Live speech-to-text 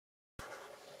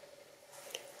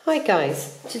Hi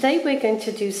guys, today we're going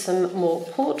to do some more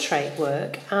portrait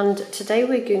work, and today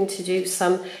we're going to do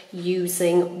some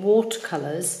using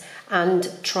watercolours and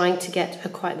trying to get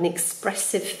quite an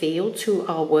expressive feel to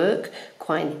our work,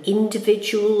 quite an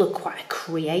individual, quite a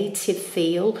creative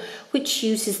feel, which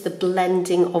uses the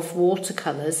blending of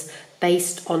watercolours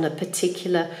based on a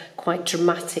particular quite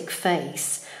dramatic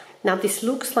face. Now this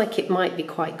looks like it might be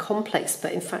quite complex,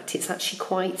 but in fact it's actually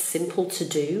quite simple to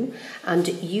do, and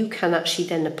you can actually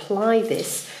then apply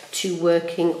this to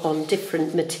working on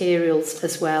different materials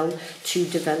as well to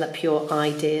develop your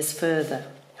ideas further.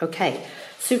 Okay,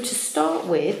 so to start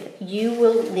with, you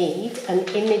will need an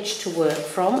image to work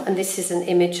from, and this is an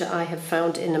image that I have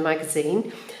found in a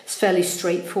magazine. It's a fairly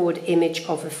straightforward image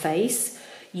of a face.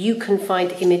 You can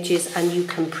find images and you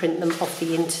can print them off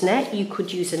the internet. You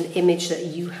could use an image that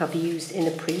you have used in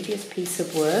a previous piece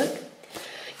of work.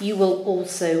 You will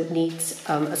also need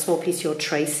a small piece of your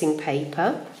tracing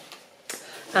paper,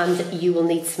 and you will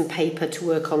need some paper to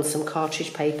work on, some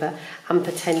cartridge paper, and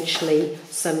potentially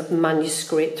some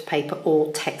manuscript paper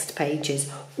or text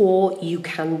pages, or you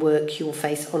can work your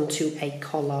face onto a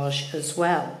collage as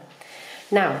well.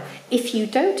 Now, if you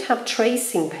don't have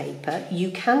tracing paper,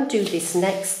 you can do this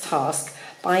next task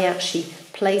by actually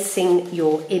placing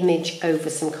your image over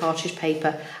some cartridge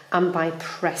paper and by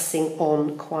pressing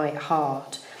on quite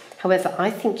hard. However, I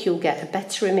think you'll get a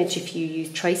better image if you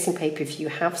use tracing paper, if you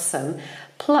have some.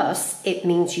 Plus, it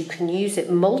means you can use it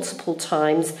multiple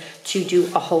times to do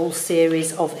a whole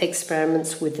series of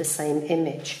experiments with the same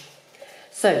image.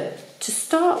 So, to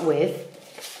start with,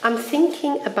 I'm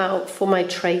thinking about, for my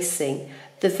tracing,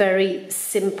 the very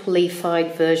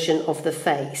simplified version of the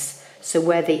face. So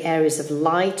where the areas of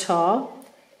light are,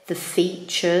 the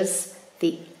features,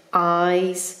 the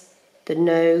eyes, the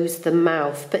nose, the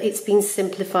mouth, but it's been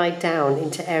simplified down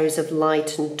into areas of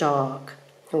light and dark.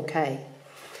 Okay,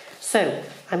 so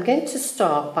I'm going to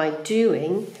start by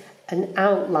doing an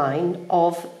outline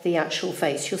of the actual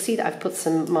face. You'll see that I've put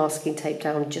some masking tape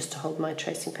down just to hold my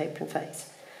tracing paper and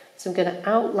face. So I'm going to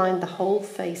outline the whole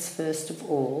face first of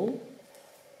all.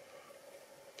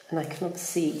 And I can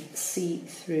obviously see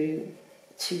through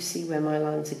to see where my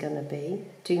lines are going to be.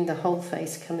 Doing the whole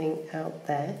face coming out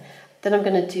there. Then I'm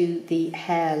going to do the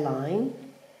hairline.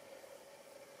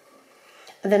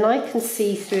 And then I can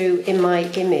see through in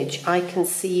my image, I can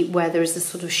see where there is a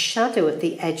sort of shadow at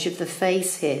the edge of the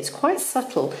face here. It's quite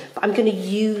subtle, but I'm going to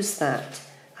use that.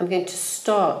 I'm going to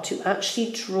start to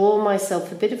actually draw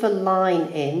myself a bit of a line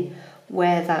in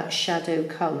where that shadow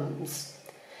comes.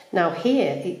 Now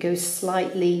here it goes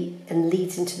slightly and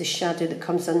leads into the shadow that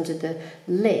comes under the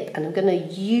lip, and I'm going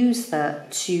to use that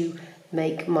to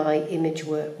make my image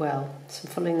work well. So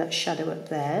I'm following that shadow up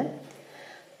there.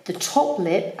 The top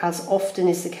lip, as often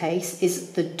is the case,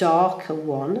 is the darker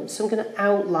one, so I'm going to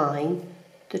outline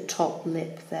the top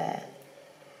lip there.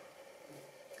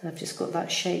 And I've just got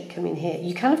that shape coming here.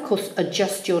 You can of course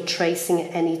adjust your tracing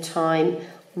at any time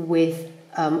with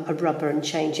a rubber and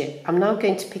change it. I'm now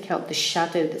going to pick out the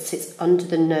shadow that sits under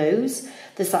the nose.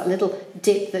 There's that little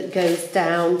dip that goes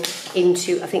down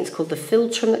into, I think it's called the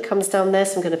philtrum, that comes down there,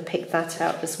 so I'm going to pick that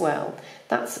out as well.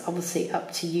 That's obviously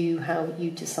up to you how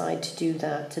you decide to do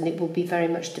that, and it will be very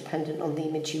much dependent on the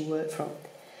image you work from.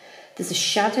 There's a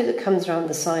shadow that comes around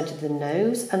the side of the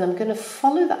nose, and I'm going to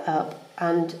follow that up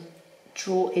and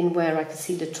draw in where I can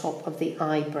see the top of the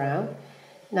eyebrow.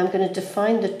 Now I'm going to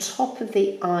define the top of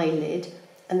the eyelid,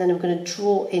 and then I'm going to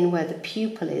draw in where the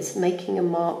pupil is, making a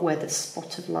mark where the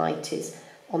spot of light is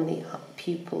on the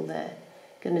pupil there.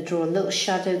 I'm going to draw a little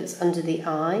shadow that's under the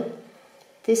eye.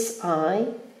 This eye,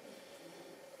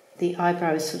 the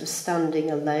eyebrow is sort of standing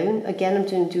alone. Again, I'm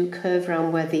going to do a curve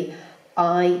around where the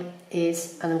eye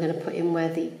is, and I'm going to put in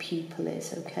where the pupil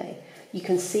is. Okay, you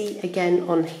can see again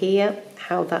on here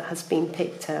how that has been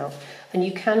picked out, and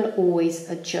you can always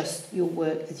adjust your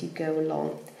work as you go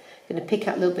along. I'm going to pick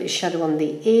out a little bit of shadow on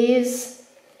the ears,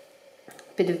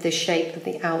 a bit of the shape of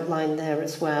the outline there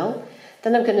as well.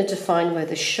 Then I'm going to define where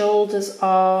the shoulders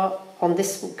are. On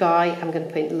this guy, I'm going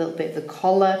to put in a little bit of the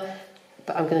collar,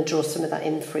 but I'm going to draw some of that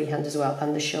in freehand as well,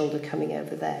 and the shoulder coming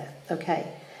over there.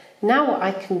 Okay, now what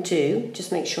I can do,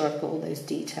 just make sure I've got all those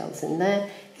details in there,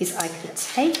 is I can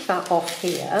take that off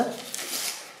here,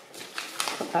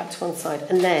 put that to one side,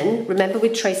 and then remember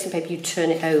with tracing paper you turn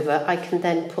it over. I can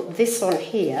then put this on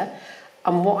here,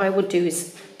 and what I would do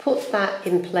is put that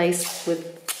in place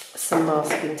with some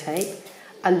masking tape,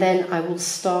 and then I will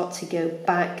start to go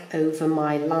back over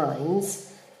my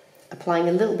lines, applying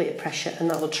a little bit of pressure,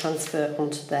 and that will transfer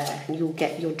onto there, and you'll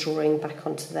get your drawing back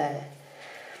onto there.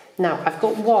 Now I've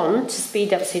got one, to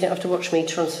speed up so you don't have to watch me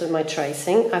transfer my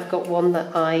tracing, I've got one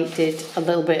that I did a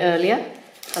little bit earlier,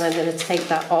 and I'm going to take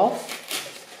that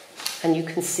off, and you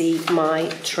can see my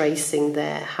tracing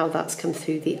there, how that's come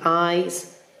through the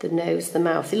eyes, the nose, the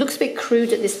mouth. It looks a bit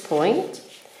crude at this point.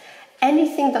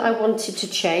 Anything that I wanted to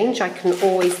change, I can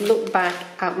always look back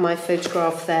at my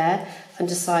photograph there and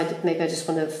decide maybe I just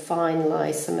want to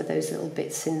finalise some of those little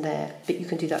bits in there, but you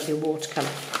can do that with your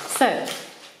watercolour. So,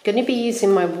 I'm going to be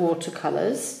using my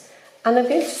watercolours, and I'm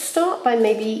going to start by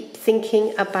maybe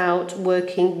thinking about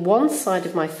working one side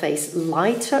of my face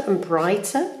lighter and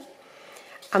brighter,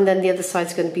 and then the other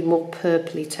side's going to be more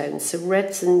purpley tones, so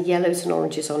reds and yellows and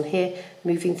oranges on here,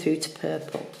 moving through to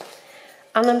purple.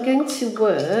 And I'm going to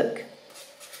work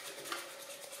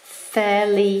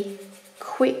fairly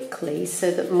quickly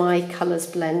so that my colours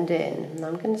blend in. And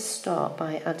I'm going to start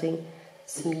by adding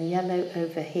some yellow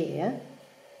over here,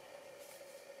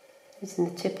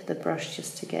 using the tip of the brush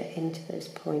just to get into those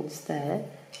points there.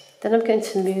 Then I'm going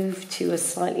to move to a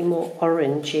slightly more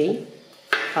orangey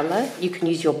colour. You can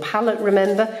use your palette,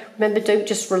 remember. Remember, don't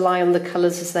just rely on the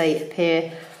colours as they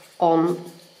appear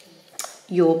on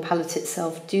your palette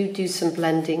itself. Do some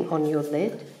blending on your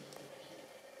lid.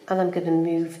 And I'm going to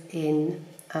move in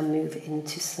and move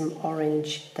into some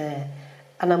orange there.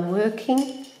 And I'm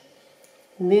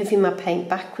moving my paint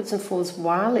backwards and forwards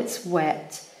while it's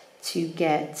wet to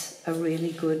get a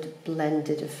really good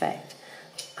blended effect.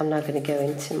 I'm now going to go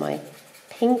into my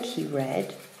pinky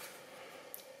red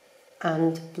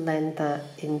and blend that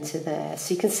into there.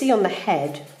 So you can see on the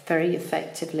head very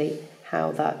effectively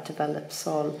how that develops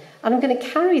on. And I'm going to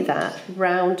carry that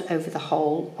round over the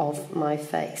whole of my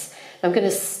face. I'm going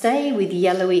to stay with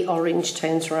yellowy orange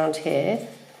tones around here,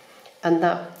 and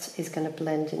that is going to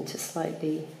blend into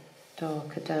slightly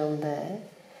darker down there.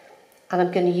 And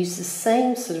I'm going to use the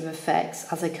same sort of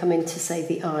effects as I come into, say,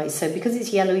 the eyes. So because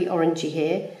it's yellowy orangey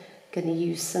here, I'm going to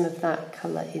use some of that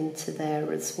colour into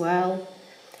there as well.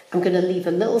 I'm going to leave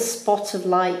a little spot of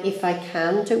light if I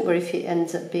can. Don't worry if it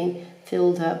ends up being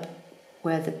filled up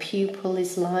where the pupil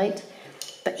is light.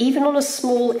 But even on a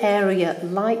small area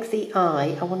like the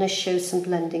eye, I want to show some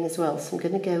blending as well. So I'm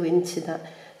going to go into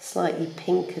that slightly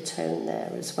pinker tone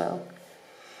there as well.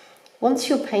 Once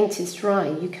your paint is dry,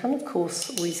 you can of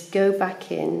course always go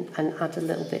back in and add a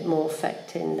little bit more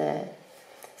effect in there.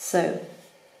 So,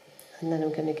 and then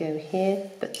I'm going to go here,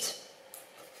 but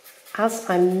as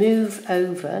I move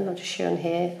over, and I'll just show on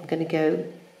here, I'm going to go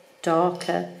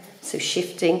darker, so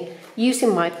shifting,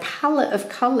 using my palette of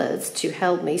colours to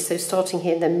help me, so starting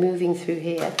here and then moving through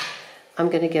here.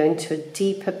 I'm going to go into a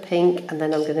deeper pink, and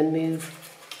then I'm going to move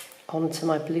onto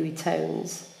my bluey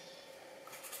tones.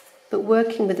 But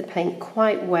working with the paint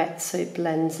quite wet so it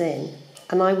blends in.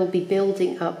 And I will be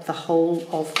building up the whole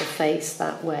of the face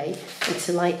that way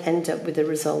until I end up with a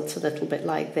result a little bit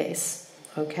like this.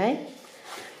 Okay?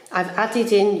 I've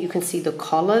added in, you can see the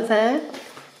collar there.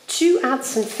 To add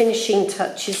some finishing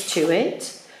touches to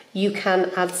it, you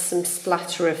can add some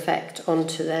splatter effect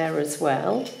onto there as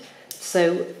well.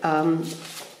 So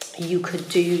you could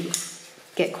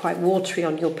get quite watery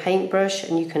on your paintbrush,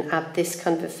 and you can add this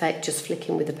kind of effect just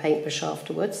flicking with the paintbrush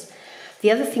afterwards.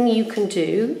 The other thing you can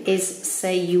do is,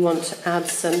 say you want to add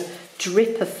some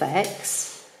drip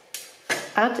effects,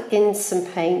 add in some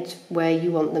paint where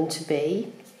you want them to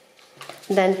be,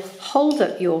 and then hold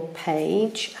up your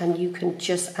page and you can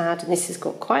just add, and this has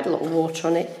got quite a lot of water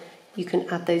on it, you can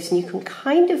add those and you can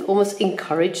kind of almost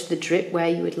encourage the drip where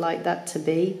you would like that to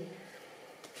be,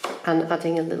 and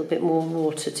adding a little bit more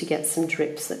water to get some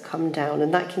drips that come down,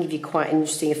 and that can give you quite an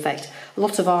interesting effect. A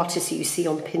lot of artists that you see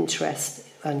on Pinterest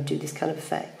do this kind of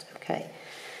effect. Okay,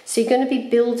 so you're going to be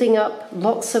building up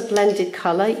lots of blended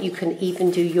colour. You can even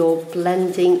do your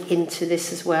blending into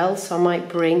this as well, so I might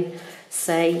bring,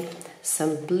 say,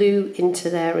 some blue into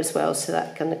there as well, so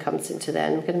that kind of comes into there,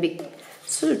 and I'm going to be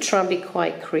sort of trying to be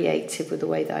quite creative with the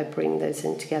way that I bring those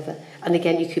in together. And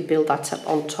again, you could build that up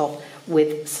on top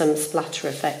with some splatter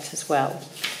effect as well.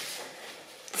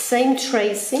 The same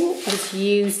tracing was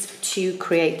used to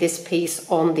create this piece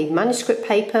on the manuscript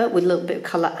paper with a little bit of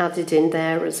colour added in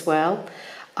there as well.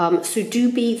 So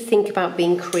think about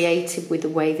being creative with the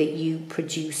way that you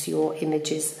produce your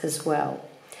images as well.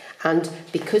 And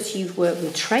because you've worked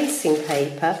with tracing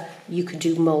paper, you could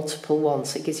do multiple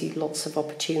ones, so it gives you lots of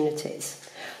opportunities.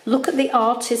 Look at the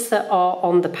artists that are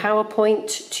on the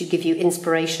PowerPoint to give you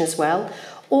inspiration as well.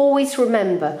 Always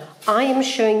remember, I am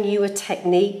showing you a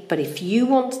technique, but if you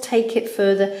want to take it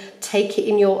further, take it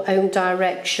in your own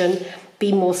direction,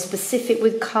 be more specific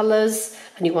with colours,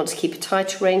 and you want to keep a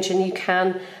tighter range, and you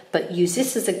can, but use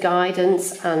this as a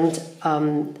guidance and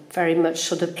very much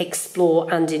sort of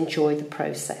explore and enjoy the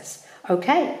process.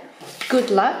 Okay, good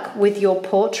luck with your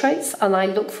portraits, and I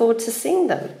look forward to seeing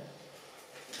them.